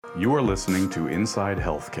You are listening to Inside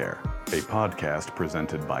Healthcare, a podcast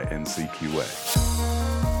presented by NCQA.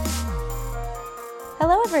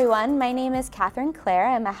 Hello everyone, my name is Catherine Clare.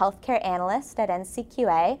 I'm a healthcare analyst at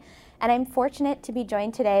NCQA, and I'm fortunate to be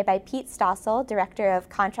joined today by Pete Stossel, Director of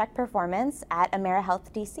Contract Performance at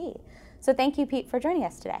AmeriHealth DC. So thank you, Pete, for joining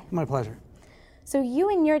us today. My pleasure. So you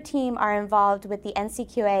and your team are involved with the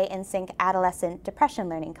NCQA InSync Adolescent Depression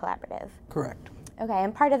Learning Collaborative. Correct. Okay,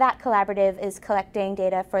 and part of that collaborative is collecting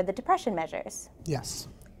data for the depression measures. Yes.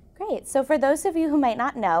 Great. So for those of you who might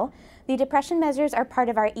not know, the depression measures are part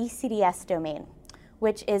of our ECDS domain,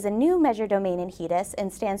 which is a new measure domain in HEDIS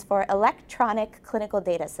and stands for Electronic Clinical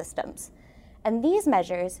Data Systems. And these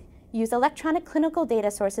measures use electronic clinical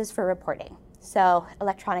data sources for reporting. So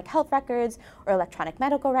electronic health records or electronic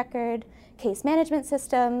medical record, case management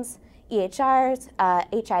systems, EHRs,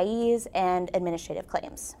 HIEs, and administrative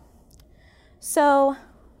claims. So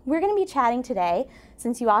we're going to be chatting today,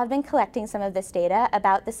 since you all have been collecting some of this data,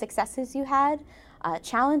 about the successes you had,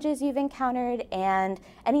 challenges you've encountered, and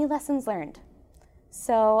any lessons learned.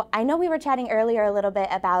 So I know we were chatting earlier a little bit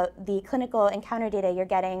about the clinical encounter data you're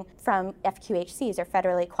getting from FQHCs, or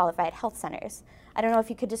Federally Qualified Health Centers. I don't know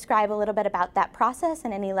if you could describe a little bit about that process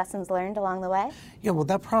and any lessons learned along the way? Yeah, well,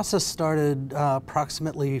 that process started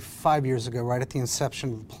approximately 5 years ago, right at the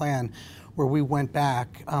inception of the plan, where we went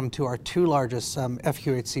back to our two largest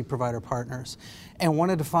FQHC provider partners and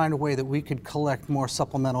wanted to find a way that we could collect more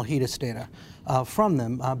supplemental HEDIS data from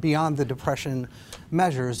them beyond the depression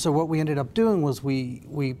measures. So what we ended up doing was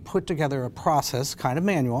we put together a process, kind of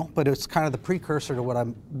manual, but it's kind of the precursor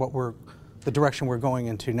to the direction we're going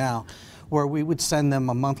into now, where we would send them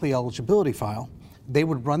a monthly eligibility file. They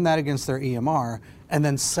would run that against their EMR and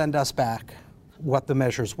then send us back what the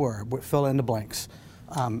measures were, fill in the blanks.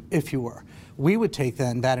 If you were. We would take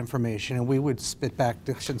then that information and we would spit back,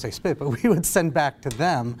 I shouldn't say spit, but we would send back to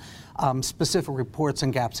them specific reports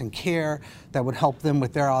and gaps in care that would help them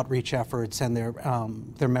with their outreach efforts and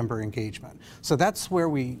their member engagement. So that's where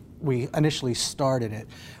we initially started it.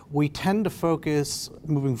 We tend to focus,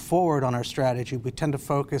 moving forward on our strategy, we tend to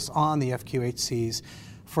focus on the FQHCs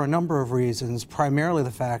for a number of reasons, primarily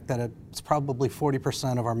the fact that it's probably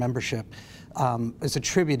 40% of our membership is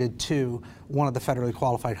attributed to one of the federally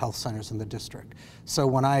qualified health centers in the district. So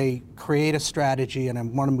when I create a strategy and I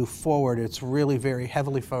want to move forward, it's really very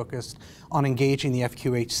heavily focused on engaging the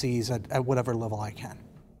FQHCs at whatever level I can.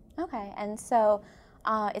 Okay, and so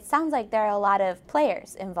it sounds like there are a lot of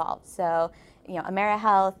players involved. So, you know,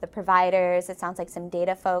 AmeriHealth, the providers, it sounds like some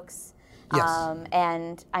data folks, yes.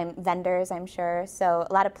 And vendors, I'm sure. So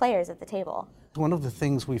a lot of players at the table. One of the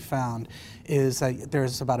things we found is that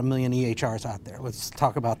there's about 1 million EHRs out there. Let's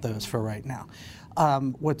talk about those for right now.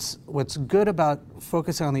 What's good about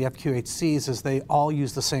focusing on the FQHCs is they all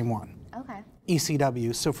use the same one. Okay.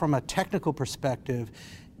 ECW. So from a technical perspective,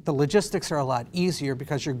 the logistics are a lot easier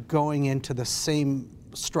because you're going into the same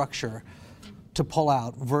structure to pull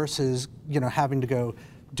out versus, you know, having to go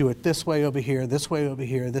do it this way over here, this way over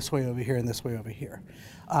here, this way over here, and this way over here.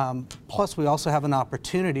 Plus, we also have an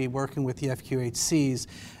opportunity working with the FQHCs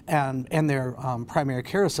and their primary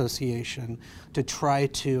care association to try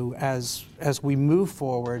to, as we move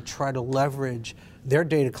forward, try to leverage their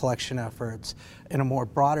data collection efforts in a more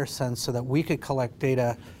broader sense so that we could collect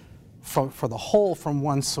data for the whole from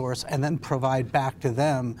one source and then provide back to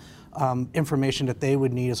them information that they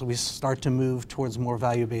would need as we start to move towards more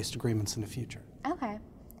value-based agreements in the future. Okay.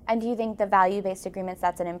 And do you think the value-based agreements,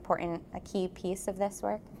 that's a key piece of this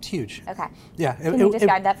work? It's huge. Okay. Yeah. Can you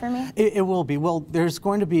describe that for me? It will be. Well, there's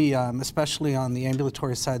going to be, especially on the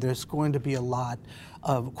ambulatory side, there's going to be a lot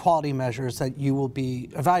of quality measures that you will be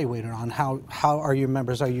evaluated on. How are your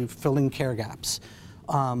members? Are you filling care gaps?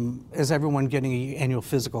 Is everyone getting an annual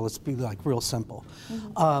physical? Let's be like real simple.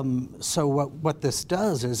 Mm-hmm. So what this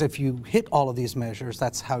does is if you hit all of these measures,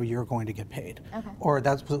 that's how you're going to get paid. Okay. Or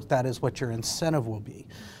that is what your incentive will be.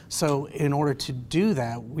 So in order to do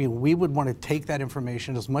that, we would want to take that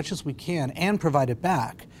information as much as we can and provide it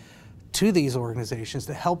back to these organizations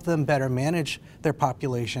to help them better manage their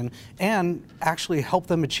population and actually help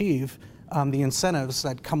them achieve the incentives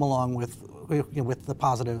that come along with the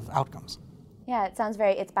positive outcomes. Yeah, it sounds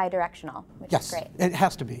it's bi-directional, which is great. It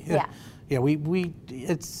has to be. Yeah.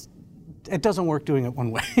 It doesn't work doing it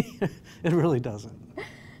one way. It really doesn't.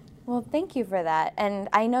 Well, thank you for that. And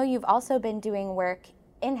I know you've also been doing work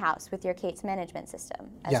in-house with your case management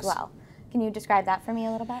system as well. Can you describe that for me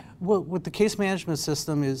a little bit? Well, with the case management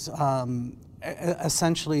system is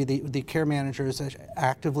essentially the care managers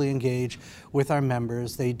actively engage with our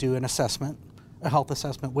members. They do an assessment a health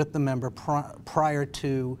assessment with the member prior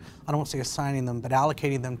to, I don't want to say assigning them, but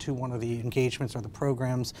allocating them to one of the engagements or the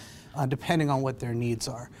programs, depending on what their needs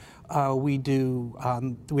are. We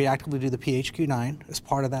actively do the PHQ-9 as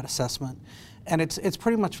part of that assessment. And it's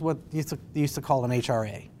pretty much what they used to call an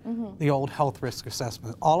HRA, the old health risk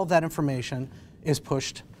assessment. All of that information is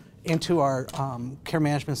pushed into our care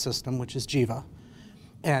management system, which is Jiva.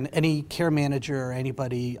 And any care manager or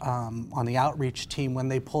anybody on the outreach team, when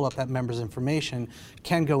they pull up that member's information,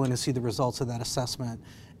 can go in and see the results of that assessment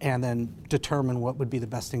and then determine what would be the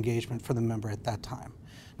best engagement for the member at that time.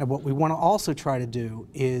 Now, what we want to also try to do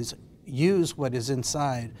is use what is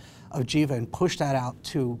inside of Jiva and push that out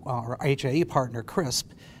to our HIE partner,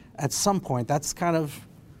 CRISP, at some point. That's kind of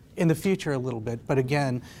in the future a little bit, but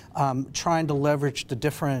again, trying to leverage the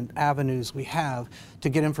different avenues we have to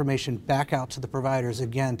get information back out to the providers,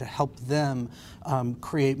 again, to help them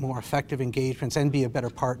create more effective engagements and be a better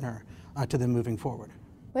partner to them moving forward.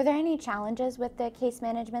 Were there any challenges with the case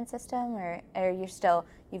management system, or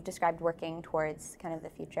you've described working towards kind of the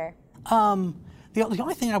future? The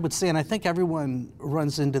only thing I would say, and I think everyone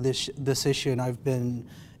runs into this issue, and I've been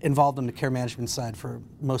involved in the care management side for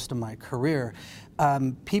most of my career,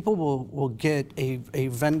 people will get a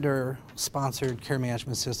vendor-sponsored care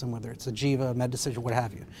management system, whether it's a Jiva, MedDecision, what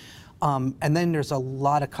have you, and then there's a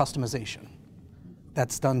lot of customization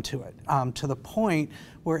that's done to it, to the point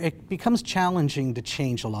where it becomes challenging to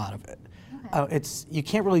change a lot of it. Okay. You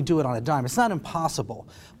can't really do it on a dime. It's not impossible,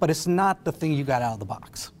 but it's not the thing you got out of the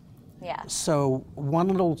box. Yeah. So one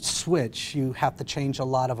little switch, you have to change a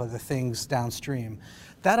lot of other things downstream.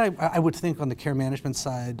 That I would think on the care management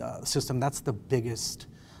side system, that's the biggest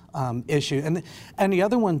issue. And the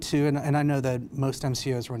other one too, and I know that most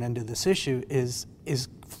MCOs run into this issue, is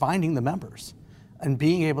finding the members and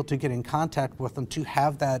being able to get in contact with them to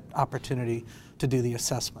have that opportunity to do the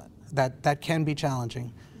assessment. That can be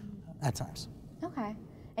challenging at times. Okay.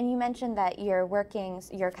 And you mentioned that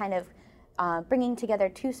you're kind of bringing together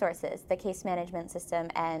two sources, the case management system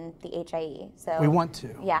and the HIE. So we want to.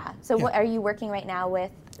 Yeah. So yeah. What are you working right now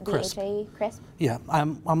with the CRISP. HIE, CRISP? Yeah,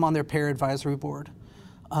 I'm on their payer advisory board,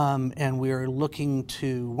 and we are looking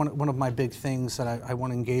to, one of my big things that I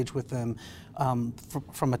want to engage with them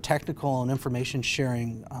from a technical and information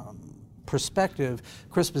sharing perspective.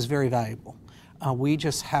 CRISP is very valuable. We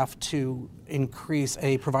just have to increase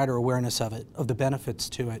provider awareness of it, of the benefits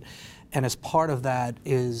to it. And as part of that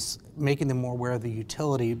is making them more aware of the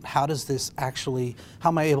utility. How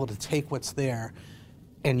am I able to take what's there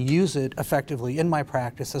and use it effectively in my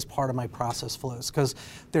practice as part of my process flows? Because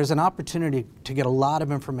there's an opportunity to get a lot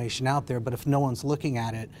of information out there, but if no one's looking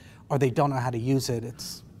at it or they don't know how to use it,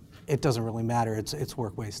 it doesn't really matter. It's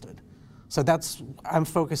work wasted. So I'm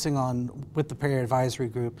focusing on, with the payer advisory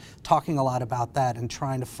group, talking a lot about that and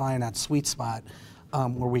trying to find that sweet spot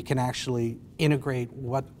where we can actually integrate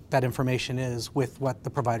what that information is with what the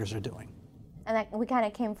providers are doing. And we kind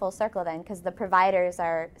of came full circle then, because the providers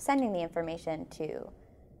are sending the information to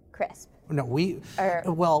CRISP. No,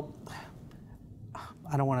 well,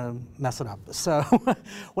 I don't want to mess it up. So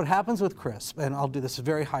what happens with CRISP, and I'll do this at a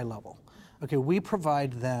very high level. Okay, we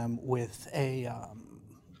provide them with an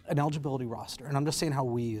eligibility roster, and I'm just saying how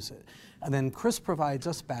we use it. And then CRISP provides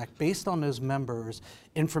us back, based on those members,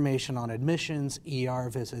 information on admissions, ER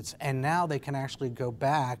visits, and now they can actually go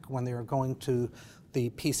back when they're going to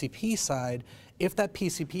the PCP side. If that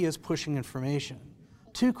PCP is pushing information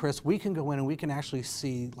to CRISP, we can go in and we can actually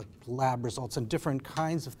see like lab results and different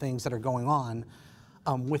kinds of things that are going on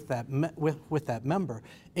with that member.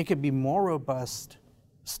 It could be more robust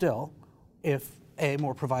still if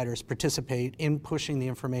more providers participate in pushing the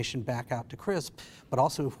information back out to CRISP, but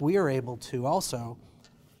also if we are able to also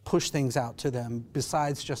push things out to them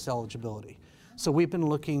besides just eligibility. So we've been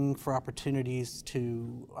looking for opportunities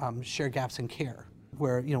to share gaps in care,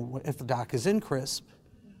 where if the doc is in CRISP,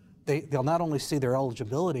 they'll not only see their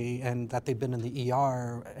eligibility and that they've been in the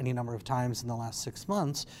ER any number of times in the last 6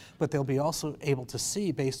 months, but they'll be also able to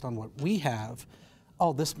see, based on what we have,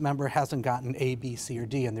 oh, this member hasn't gotten A, B, C, or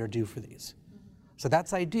D, and they're due for these. So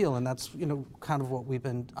that's ideal, and that's kind of what we've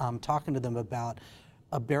been talking to them about.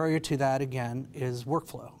 A barrier to that, again, is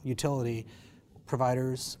workflow, utility.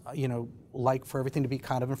 Providers, like for everything to be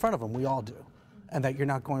kind of in front of them. We all do, and that you're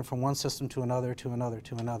not going from one system to another, to another,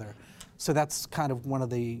 to another. So that's kind of one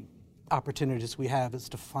of the opportunities we have, is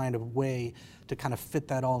to find a way to kind of fit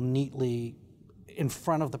that all neatly in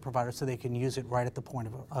front of the provider so they can use it right at the point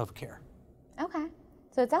of care. Okay.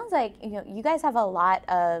 So it sounds like you guys have a lot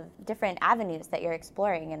of different avenues that you're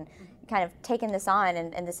exploring and kind of taking this on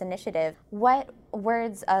and this initiative. What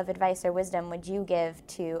words of advice or wisdom would you give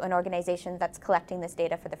to an organization that's collecting this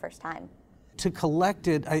data for the first time? to collect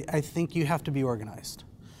it, I think you have to be organized.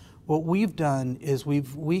 What we've done is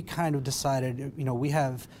we kind of decided, we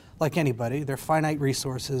have, like anybody, they're finite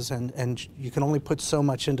resources and you can only put so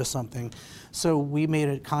much into something. So we made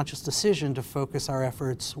a conscious decision to focus our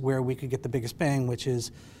efforts where we could get the biggest bang, which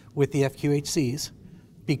is with the FQHCs,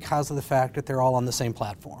 because of the fact that they're all on the same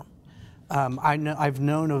platform. I've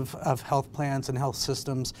known of health plans and health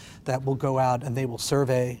systems that will go out and they will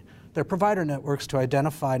survey their provider networks to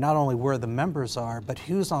identify not only where the members are, but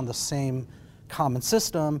who's on the same common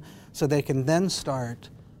system, so they can then start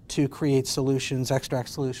to create solutions, extract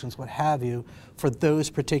solutions, what have you, for those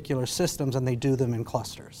particular systems, and they do them in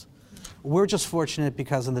clusters. We're just fortunate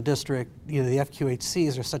because in the district, the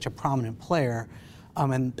FQHCs are such a prominent player,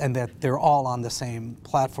 and that they're all on the same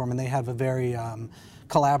platform, and they have a very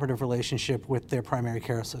collaborative relationship with their primary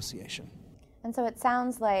care association. And so it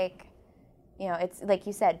sounds like, it's like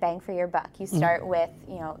you said, bang for your buck. You start with,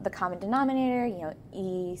 the common denominator,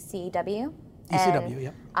 ECW. ECW,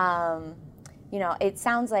 yep. It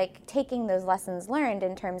sounds like taking those lessons learned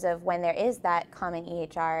in terms of when there is that common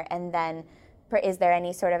EHR, and then is there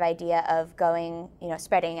any sort of idea of going,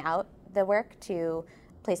 spreading out the work to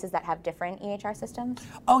places that have different EHR systems?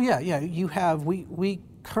 Oh yeah. You have, we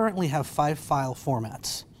currently have 5 file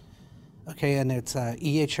formats. Okay, and it's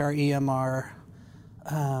EHR, EMR,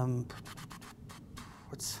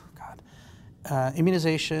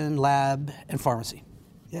 immunization, lab, and pharmacy.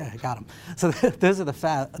 Yeah, I got them. So those are the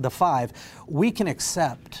 5. We can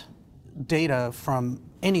accept data from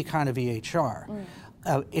any kind of EHR.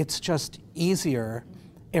 It's just easier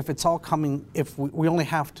if it's all coming, if we only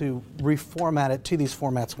have to reformat it to these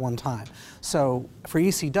formats one time. So for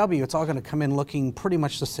ECW, it's all going to come in looking pretty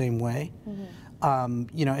much the same way. You have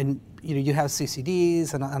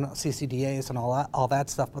CCDs and CCDAs and all that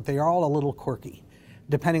stuff, but they are all a little quirky,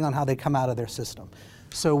 depending on how they come out of their system.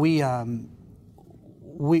 So we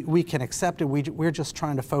can accept it. We're just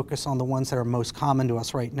trying to focus on the ones that are most common to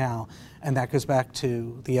us right now, and that goes back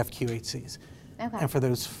to the FQHCs. Okay. And for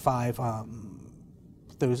those 5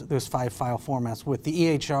 those 5 file formats, with the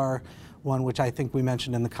EHR one, which I think we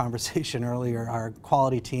mentioned in the conversation earlier, our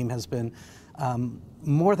quality team has been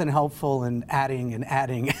more than helpful in adding and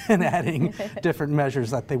adding and adding different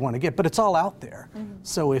measures that they want to get. But it's all out there.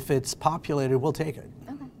 So if it's populated, we'll take it.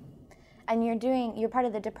 Okay. And you're part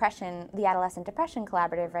of the Adolescent Depression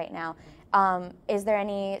Collaborative right now. Is there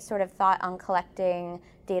any sort of thought on collecting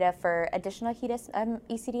data for additional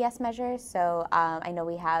ECDS measures? So I know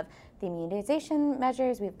we have the immunization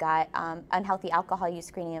measures, we've got unhealthy alcohol use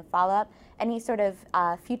screening and follow-up. Any sort of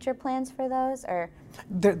future plans for those, or?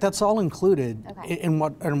 That's all included Okay. in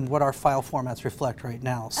what our file formats reflect right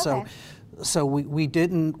now. Okay. So we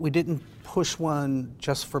didn't push one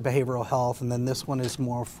just for behavioral health, and then this one is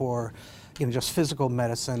more for just physical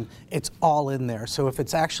medicine. It's all in there. So if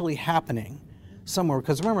it's actually happening somewhere,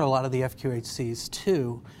 because remember, a lot of the FQHCs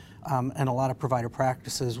too, and a lot of provider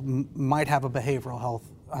practices might have a behavioral health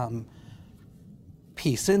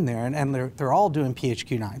piece in there, and they're all doing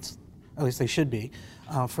PHQ-9s, at least they should be,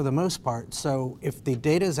 for the most part. So if the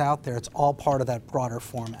data is out there, it's all part of that broader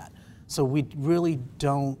format. So we really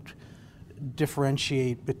don't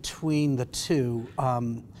differentiate between the two.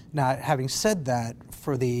 Now, having said that,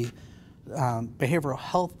 for the behavioral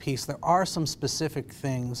health piece, there are some specific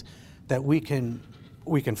things that we can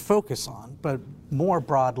focus on, but more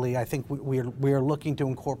broadly, I think we are looking to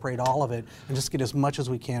incorporate all of it and just get as much as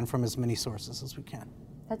we can from as many sources as we can.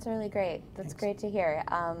 That's really great. That's Thanks. great to hear.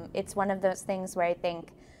 It's one of those things where I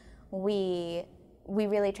think we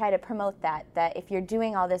really try to promote that if you're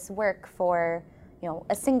doing all this work for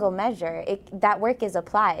a single measure, that work is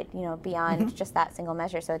applied beyond just that single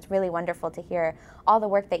measure. So it's really wonderful to hear all the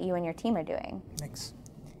work that you and your team are doing. Thanks.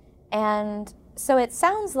 And so it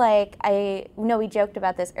sounds like, I know we joked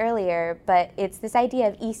about this earlier, but it's this idea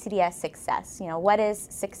of ECDS success. What is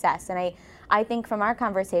success? And I think from our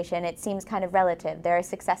conversation, it seems kind of relative. There are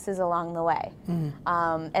successes along the way.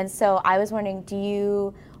 And so I was wondering,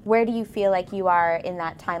 where do you feel like you are in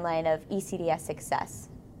that timeline of ECDS success?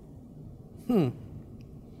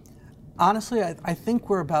 Honestly, I think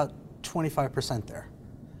we're about 25% there.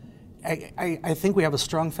 I think we have a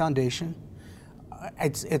strong foundation.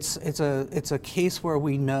 It's a case where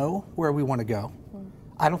we know where we want to go.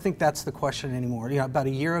 I don't think that's the question anymore. About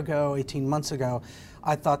a year ago, 18 months ago,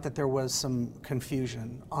 I thought that there was some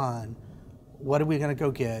confusion on what are we going to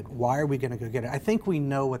go get, why are we going to go get it. I think we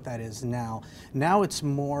know what that is now. Now it's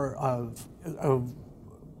more of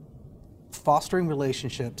fostering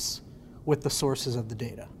relationships with the sources of the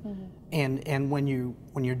data. And when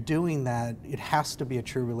you're doing that, it has to be a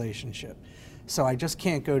true relationship. So I just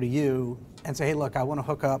can't go to you and say, hey, look, I want to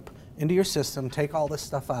hook up into your system, take all this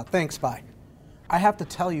stuff out, thanks, bye. I have to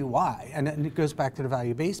tell you why, and it goes back to the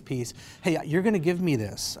value-based piece. Hey, you're going to give me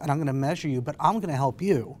this, and I'm going to measure you, but I'm going to help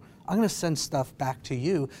you. I'm going to send stuff back to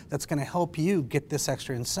you that's going to help you get this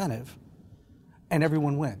extra incentive, and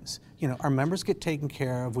everyone wins. Our members get taken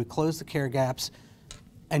care of, we close the care gaps,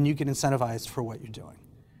 and you get incentivized for what you're doing.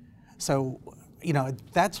 So,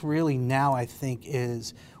 that's really now, I think,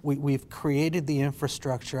 is we've created the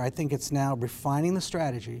infrastructure. I think it's now refining the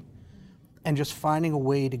strategy and just finding a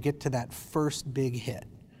way to get to that first big hit,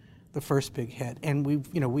 And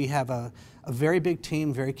we have a very big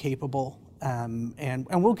team, very capable, and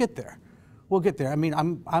we'll get there. I mean,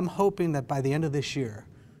 I'm hoping that by the end of this year,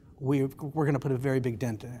 we're going to put a very big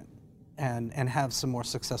dent in it and have some more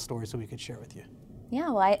success stories that we could share with you. Yeah,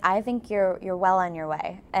 well, I think you're well on your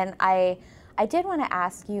way. And I did want to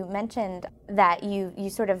ask, you mentioned that you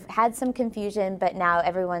sort of had some confusion, but now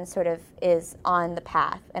everyone sort of is on the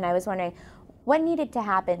path. And I was wondering, what needed to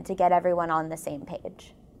happen to get everyone on the same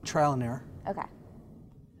page? Trial and error. Okay.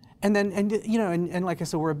 And then, and like I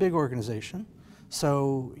said, we're a big organization.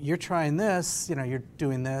 So you're trying this, you're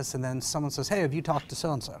doing this, and then someone says, hey, have you talked to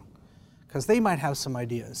so-and-so? Because they might have some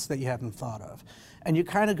ideas that you haven't thought of. And you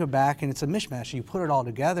kind of go back, and it's a mishmash. You put it all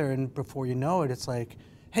together, and before you know it, it's like,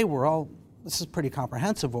 hey, this is pretty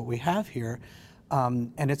comprehensive what we have here,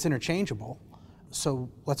 and it's interchangeable. So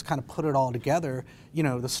let's kind of put it all together.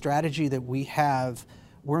 The strategy that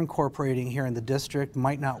we're incorporating here in the district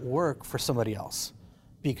might not work for somebody else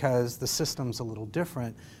because the system's a little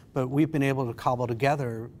different, but we've been able to cobble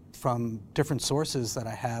together from different sources that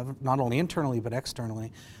I have, not only internally but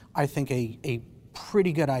externally, I think a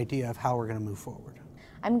pretty good idea of how we're going to move forward.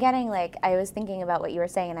 I'm getting I was thinking about what you were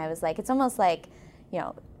saying, and I was like, it's almost like,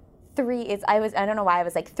 I don't know why I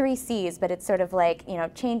was like 3 C's, but it's sort of like,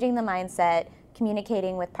 changing the mindset,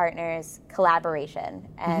 communicating with partners, collaboration.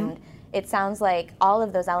 And it sounds like all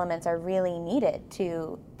of those elements are really needed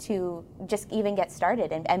to just even get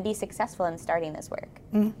started and be successful in starting this work.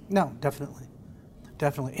 No, definitely.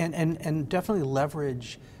 And definitely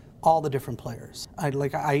leverage all the different players.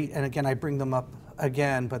 And again, I bring them up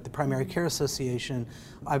again, but the Primary Care Association,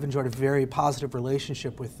 I've enjoyed a very positive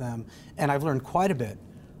relationship with them, and I've learned quite a bit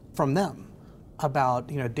from them about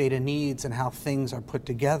data needs and how things are put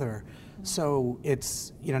together. So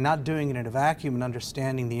it's not doing it in a vacuum and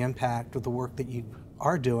understanding the impact of the work that you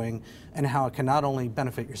are doing and how it can not only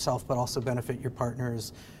benefit yourself but also benefit your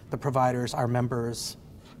partners, the providers, our members.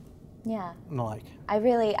 Yeah. And the like. I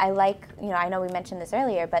like, I know we mentioned this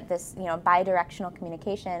earlier, but this, bi-directional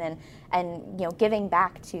communication and giving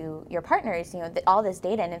back to your partners, all this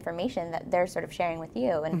data and information that they're sort of sharing with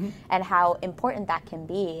you and how important that can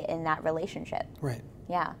be in that relationship. Right.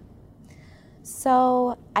 Yeah.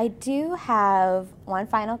 So I do have one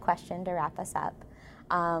final question to wrap us up,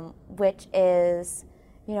 which is,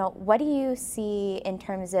 what do you see in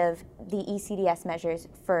terms of the ECDS measures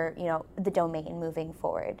for, the domain moving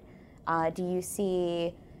forward? Do you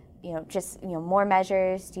see, just, more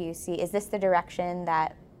measures? Do you see, is this the direction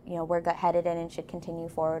that, we're headed in and should continue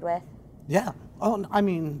forward with? Yeah. Oh, I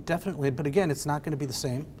mean, definitely. But again, it's not going to be the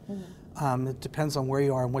same. It depends on where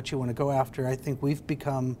you are and what you want to go after. I think we've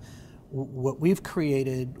become, what we've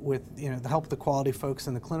created with, the help of the quality folks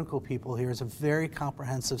and the clinical people here is a very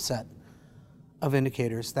comprehensive set of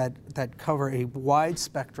indicators that cover a wide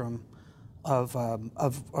spectrum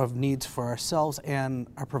of needs for ourselves and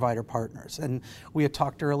our provider partners. And we had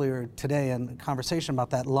talked earlier today in a conversation about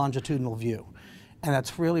that longitudinal view. And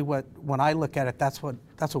that's really when I look at it, that's what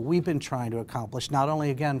we've been trying to accomplish, not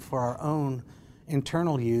only again for our own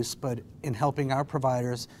internal use, but in helping our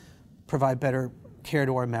providers provide better care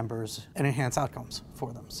to our members and enhance outcomes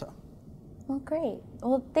for them. So. Well, great.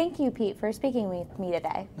 Well, thank you, Pete, for speaking with me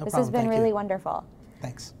today. No This problem. has been Thank really you. wonderful.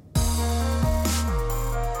 Thanks.